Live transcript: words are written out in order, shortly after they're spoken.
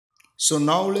So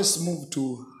now let's move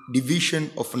to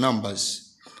division of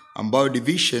numbers. Ambayo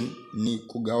division ni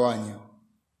kugawanya.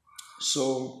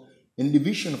 So in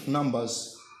division of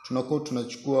numbers,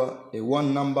 tunachukua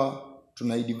one number,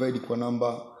 tunaidivide kwa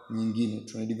number nyingine,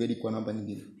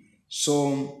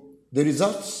 So the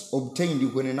results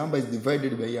obtained when a number is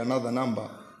divided by another number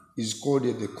is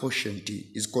called the quotient.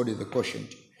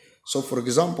 So for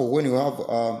example, when you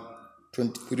have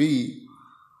 23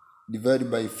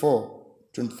 divided by 4,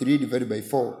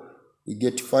 we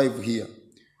get 5 here.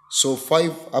 So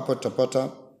 5 hapa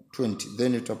tutapata 20,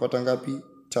 then tutapata ngapi?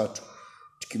 3.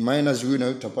 Tukiminus huyu na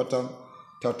huyu tutapata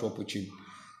 3 hapo chini.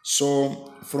 So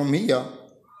from here,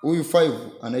 huyu 5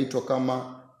 anaitwa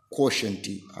kama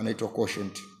quotient,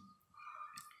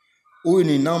 Huyu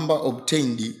ni number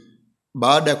obtained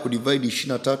baada ya kudivide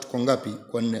 23 kwa ngapi?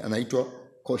 Kwa 4, anaitwa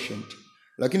quotient.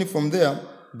 Lakini from there,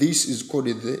 this is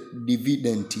called the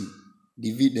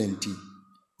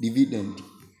dividend.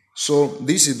 So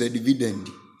this is the dividend.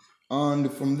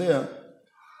 And from there,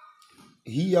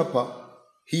 hii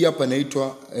hapa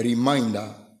inaitwa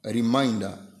remainder.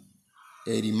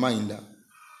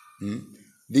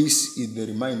 This is the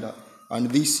remainder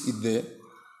and this is the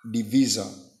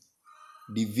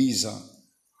divisor.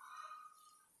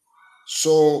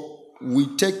 So we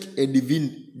take a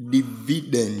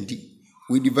dividend,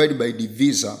 we divide by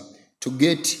divisor to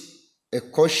get a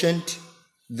quotient,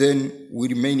 then we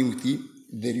remain with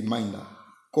the remainder.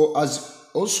 As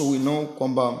also we know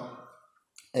kwamba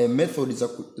method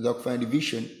za kufanya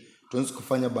division tunaweza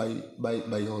kufanya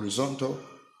by horizontal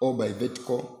or by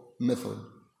vertical method,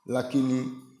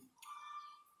 lakini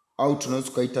au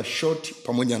tunaweza kuita short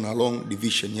pamoja na long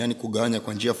division, yani kugawanya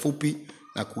kwa njia fupi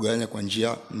na kugawanya kwa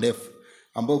njia ndefu.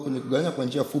 Ambao kwenye kugawanya kwa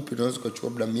njia fupi tunaweza kuchukua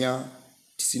labda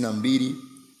 192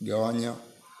 gawanya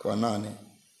kwa 8,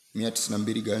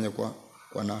 192 gawanya kwa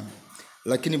 8.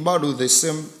 Lakini bado the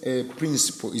same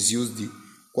principle is used,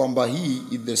 kwamba hii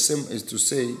is the same as to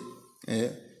say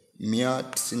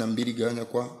 192 gawanya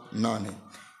kwa 8.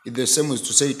 It's the same as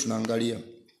to say tunaangalia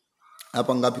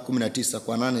hapa ngapi? 19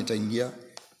 kwa 8 itaingia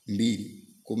 2,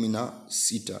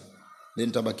 16.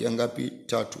 Then tabakia ngapi?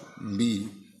 3, 2.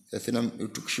 30,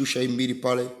 tukishusha hii 2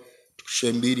 pale,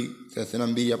 tukishusha 2,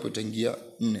 32 hapo itaingia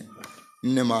 4.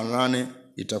 4 mara 8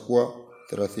 itakuwa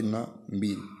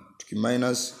 32.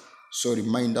 Tukiminus, so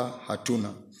remainder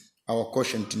hatuna. Our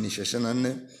quotient ni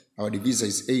 24, our divisor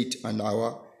is 8 and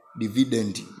our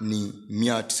dividend ni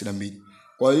 192.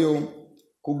 Kwa hiyo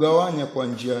kugawanya kwa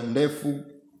njia ndefu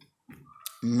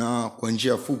na kwa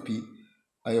njia fupi,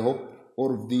 I hope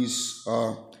all of these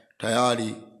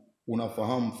tayari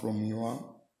unafahamu from your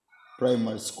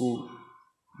primary school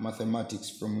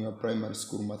mathematics,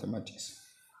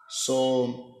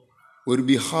 So we'll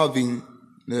be having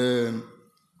the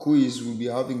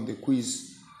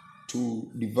quiz,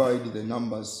 to divide the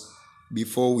numbers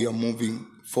before we are moving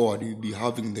forward. We'll be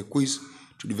having the quiz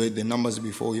to divide the numbers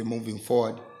before we are moving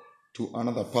forward to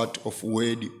another part of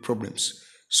word problems.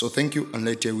 So thank you, and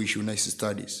later I wish you nice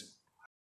studies.